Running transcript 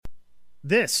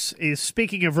This is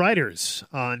Speaking of Writers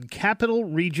on Capital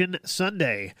Region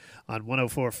Sunday on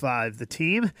 104.5 The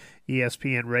Team,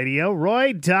 ESPN Radio.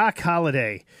 Roy "Doc"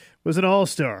 Halladay was an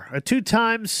all-star, a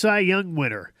two-time Cy Young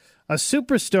winner, a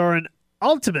superstar, and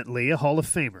ultimately a Hall of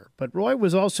Famer. But Roy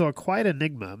was also a quiet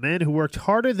enigma, a man who worked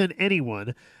harder than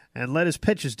anyone and let his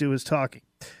pitches do his talking.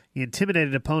 He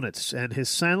intimidated opponents, and his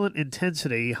silent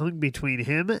intensity hung between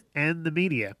him and the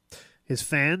media, his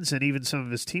fans, and even some of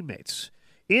his teammates.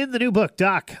 In the new book,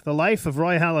 Doc, The Life of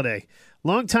Roy Halladay,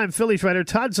 longtime Phillies writer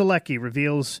Todd Zolecki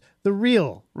reveals the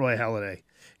real Roy Halladay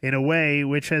in a way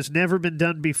which has never been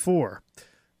done before.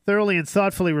 Thoroughly and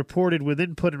thoughtfully reported with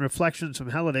input and reflections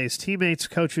from Halladay's teammates,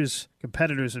 coaches,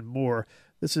 competitors, and more.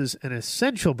 This is an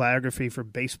essential biography for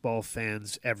baseball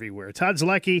fans everywhere. Todd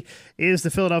Zolecki is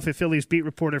the Philadelphia Phillies beat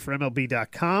reporter for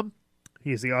MLB.com.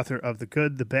 He is the author of The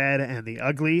Good, the Bad, and the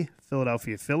Ugly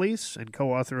Philadelphia Phillies and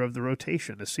co-author of The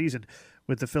Rotation, a season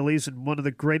with the Phillies and one of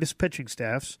the greatest pitching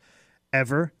staffs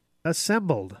ever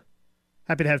assembled.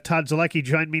 Happy to have Todd Zolecki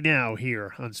join me now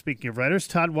here on Speaking of Writers.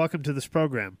 Todd, welcome to this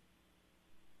program.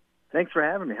 Thanks for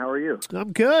having me. How are you?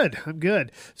 I'm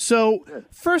good. So,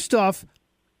 First off,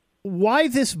 why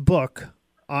this book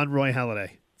on Roy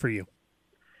Halladay for you?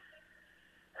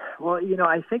 Well,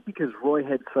 I think because Roy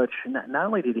had not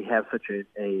only did he have such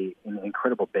an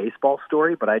incredible baseball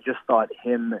story, but I just thought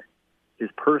his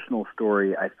personal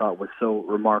story, I thought was so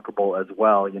remarkable as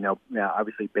well.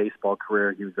 Obviously baseball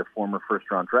career, he was a former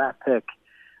first-round draft pick,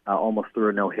 almost threw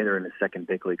a no-hitter in his second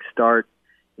big league start.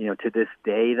 To this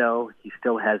day, though, he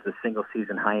still has the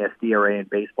single-season highest ERA in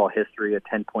baseball history, a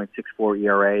 10.64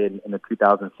 ERA in the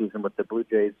 2000 season with the Blue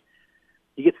Jays.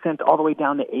 He gets sent all the way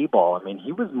down to A-ball. I mean,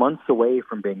 he was months away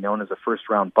from being known as a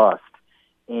first-round bust.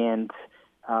 And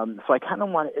so I kind of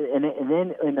wanted, and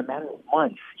then in a matter of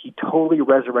months, he totally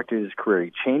resurrected his career.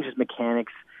 He changed his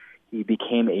mechanics. He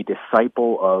became a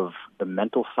disciple of the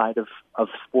mental side of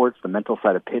sports, the mental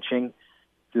side of pitching,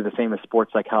 through the famous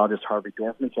sports psychologist Harvey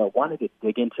Dorfman. So I wanted to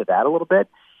dig into that a little bit.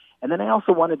 And then I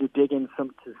also wanted to dig in to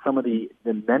some of the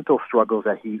mental struggles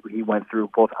that he went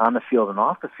through, both on the field and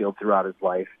off the field throughout his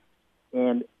life.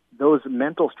 And those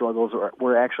mental struggles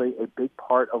were actually a big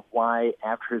part of why,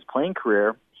 after his playing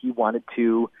career, he wanted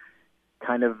to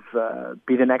kind of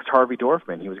be the next Harvey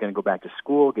Dorfman. He was going to go back to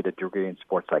school, get a degree in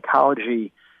sports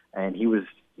psychology, and he was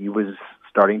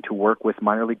starting to work with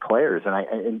minor league players.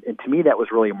 And to me, that was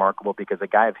really remarkable, because a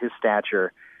guy of his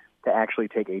stature to actually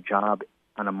take a job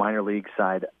on a minor league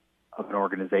side of an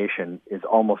organization is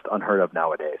almost unheard of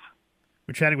nowadays.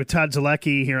 We're chatting with Todd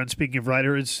Zolecki here on Speaking of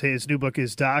Writers. His new book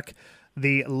is Doc,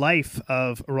 The Life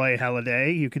of Roy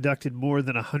Halladay. You conducted more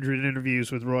than 100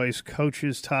 interviews with Roy's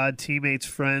coaches, Todd, teammates,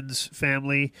 friends,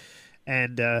 family,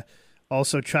 and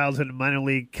also childhood and minor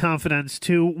league confidants,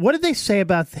 too. What did they say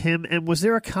about him, and was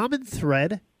there a common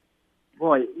thread?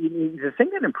 Well, the thing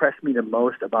that impressed me the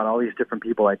most about all these different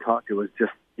people I talked to was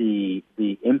just the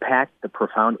impact, the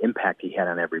profound impact he had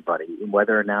on everybody,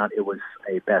 whether or not it was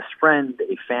a best friend,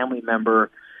 a family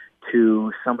member,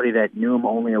 to somebody that knew him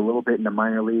only a little bit in the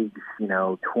minor leagues,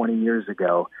 20 years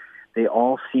ago. They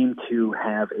all seem to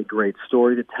have a great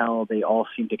story to tell. They all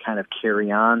seem to kind of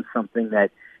carry on something that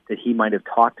he might have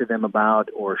talked to them about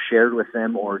or shared with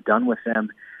them or done with them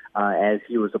as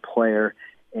he was a player.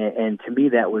 And to me,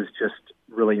 that was just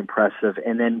really impressive.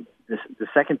 And then the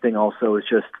second thing also is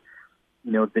just,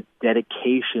 the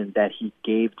dedication that he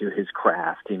gave to his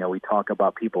craft. We talk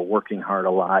about people working hard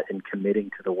a lot and committing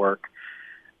to the work.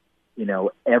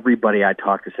 Everybody I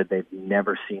talked to said they've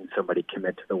never seen somebody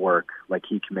commit to the work like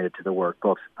he committed to the work,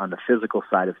 both on the physical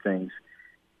side of things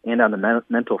and on the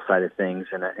mental side of things.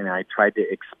 And I tried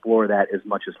to explore that as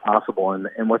much as possible.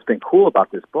 And what's been cool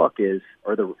about this book is,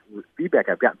 or the feedback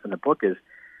I've gotten from the book is,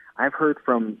 I've heard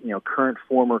from, current,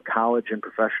 former college and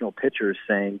professional pitchers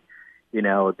saying,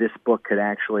 this book could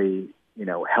actually,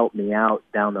 help me out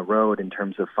down the road in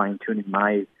terms of fine-tuning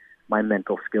my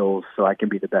mental skills so I can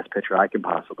be the best pitcher I can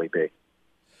possibly be.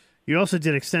 You also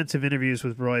did extensive interviews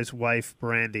with Roy's wife,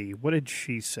 Brandy. What did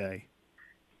she say?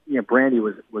 Brandy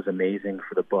was amazing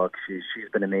for the book. She's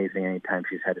been amazing anytime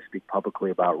she's had to speak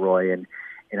publicly about Roy. And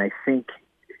I think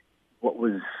what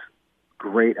was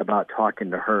great about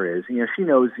talking to her is, she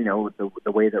knows,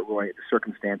 the way that the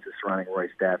circumstances surrounding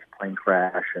Roy's death, plane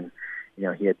crash, and,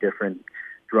 he had different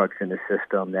drugs in the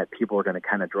system, that people are going to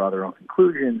kind of draw their own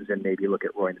conclusions and maybe look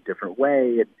at Roy in a different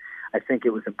way. And I think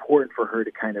it was important for her to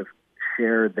kind of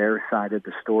share their side of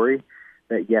the story,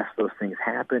 that yes, those things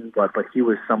happened, but he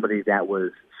was somebody that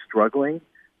was struggling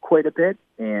quite a bit,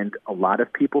 and a lot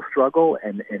of people struggle.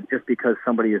 And just because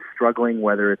somebody is struggling,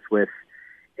 whether it's with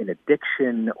in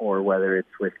addiction or whether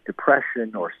it's with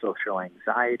depression or social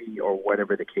anxiety or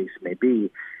whatever the case may be,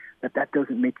 that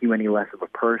doesn't make you any less of a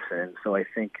person. So I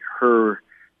think her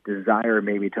desire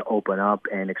maybe to open up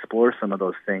and explore some of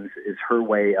those things is her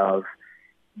way of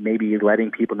maybe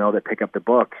letting people know that pick up the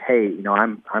book, hey,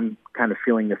 I'm kind of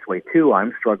feeling this way too.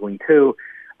 I'm struggling too.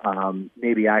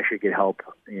 Maybe I should get help.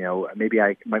 Maybe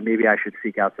I should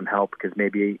seek out some help, because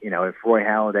maybe, if Roy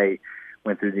Halladay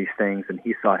went through these things and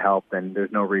he sought help, then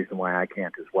there's no reason why I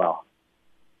can't as well.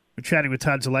 We're chatting with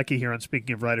Todd Zolecki here on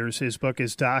Speaking of Writers. His book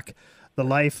is Doc, The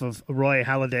Life of Roy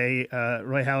Halladay.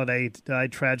 Roy Halladay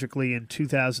died tragically in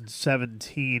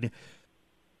 2017.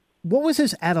 What was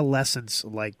his adolescence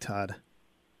like, Todd?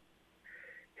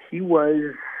 He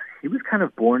was kind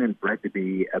of born and bred to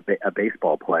be a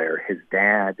baseball player. His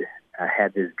dad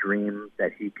had this dream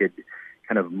that he could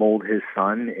kind of mold his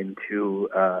son into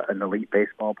an elite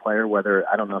baseball player.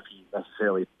 I don't know if he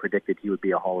necessarily predicted he would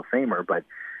be a Hall of Famer, but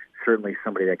certainly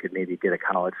somebody that could maybe get a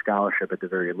college scholarship at the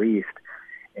very least.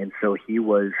 And so he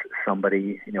was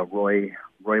somebody, Roy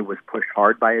was pushed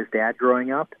hard by his dad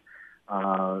growing up.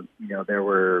 There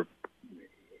were,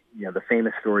 the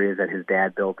famous story is that his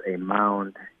dad built a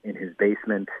mound in his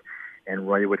basement, and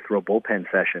Roy would throw bullpen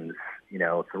sessions,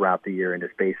 throughout the year in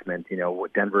his basement.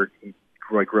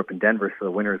 Roy grew up in Denver, so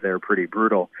the winters there were pretty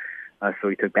brutal. So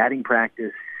he took batting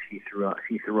practice. He threw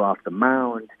off the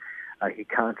mound. He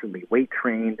constantly weight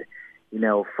trained.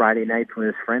 Friday nights when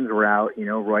his friends were out,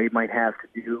 Roy might have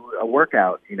to do a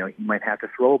workout. He might have to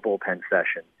throw a bullpen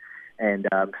session. And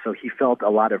so he felt a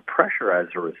lot of pressure as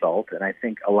a result. And I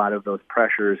think a lot of those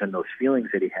pressures and those feelings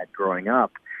that he had growing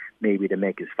up, maybe to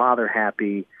make his father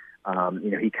happy,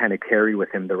 he kind of carried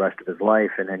with him the rest of his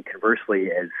life. And then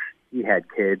conversely, as he had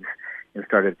kids and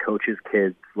started to coach his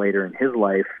kids later in his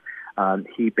life,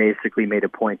 he basically made a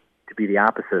point to be the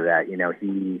opposite of that.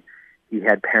 He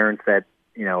had parents that,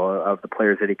 of the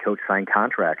players that he coached, signed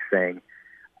contracts saying,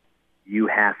 you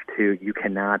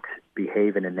cannot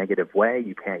behave in a negative way.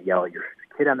 You can't yell at your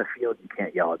kid on the field. You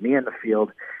can't yell at me on the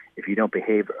field. If you don't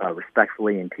behave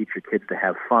respectfully and teach your kids to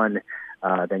have fun,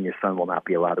 then your son will not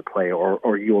be allowed to play,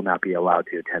 or you will not be allowed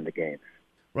to attend the games.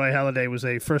 Roy Halladay was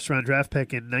a first-round draft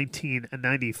pick in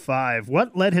 1995.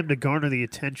 What led him to garner the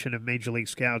attention of Major League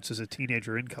scouts as a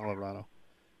teenager in Colorado?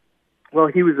 Well,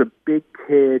 he was a big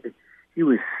kid. He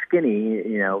was skinny,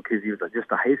 because he was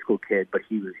just a high school kid, but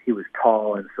he was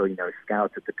tall, and so,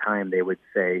 scouts at the time, they would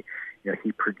say,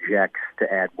 he projects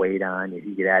to add weight on.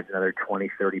 He could add another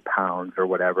 20, 30 pounds or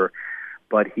whatever,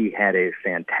 but he had a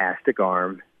fantastic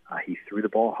arm. He threw the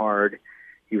ball hard.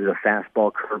 He was a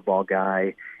fastball, curveball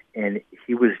guy, and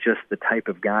he was just the type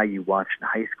of guy you watched in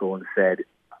high school and said,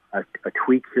 a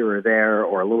tweak here or there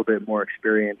or a little bit more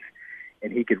experience,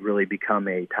 and he could really become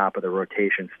a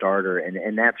top-of-the-rotation starter.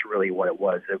 And that's really what it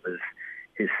was. It was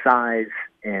his size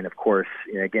and, of course,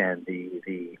 again,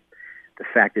 the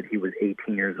fact that he was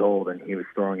 18 years old and he was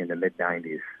throwing in the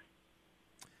mid-90s.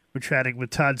 We're chatting with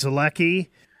Todd Zolecki.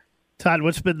 Todd,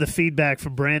 what's been the feedback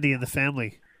from Brandy and the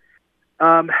family?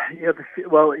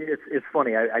 It's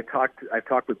funny. I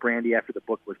talked with Brandy after the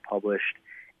book was published,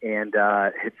 and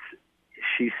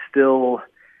she's still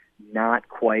not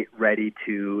quite ready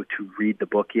to read the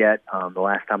book yet. The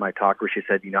last time I talked to her, she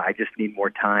said, I just need more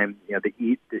time.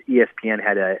 The ESPN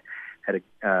had an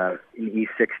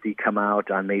E60 come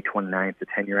out on May 29th, the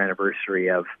 10-year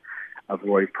anniversary of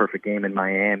Roy's perfect game in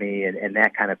Miami, and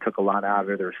that kind of took a lot out of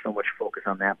her. There was so much focus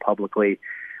on that publicly.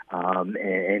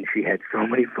 And she had so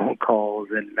many phone calls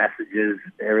and messages,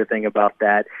 everything about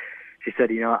that. She said,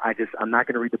 I'm not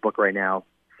going to read the book right now.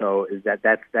 So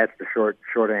that's the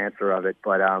short answer of it.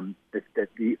 But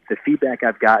the feedback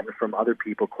I've gotten from other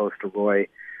people close to Roy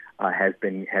has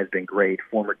been great.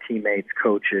 Former teammates,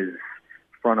 coaches,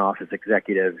 front office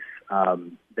executives,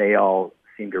 they all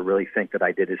seem to really think that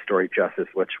I did his story justice,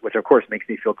 which of course makes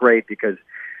me feel great, because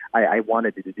I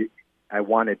wanted to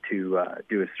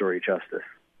do his story justice.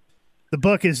 The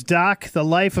book is Doc, The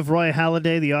Life of Roy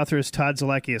Halladay. The author is Todd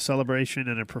Zolecki, a celebration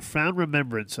and a profound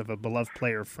remembrance of a beloved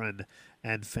player, friend,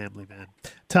 and family man.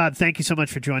 Todd, thank you so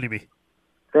much for joining me.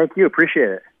 Thank you. Appreciate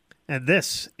it. And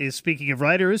this is Speaking of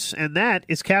Writers, and that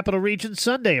is Capital Region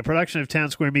Sunday, a production of Town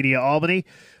Square Media Albany.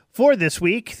 For this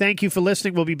week, thank you for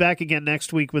listening. We'll be back again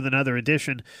next week with another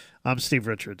edition. I'm Steve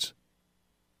Richards.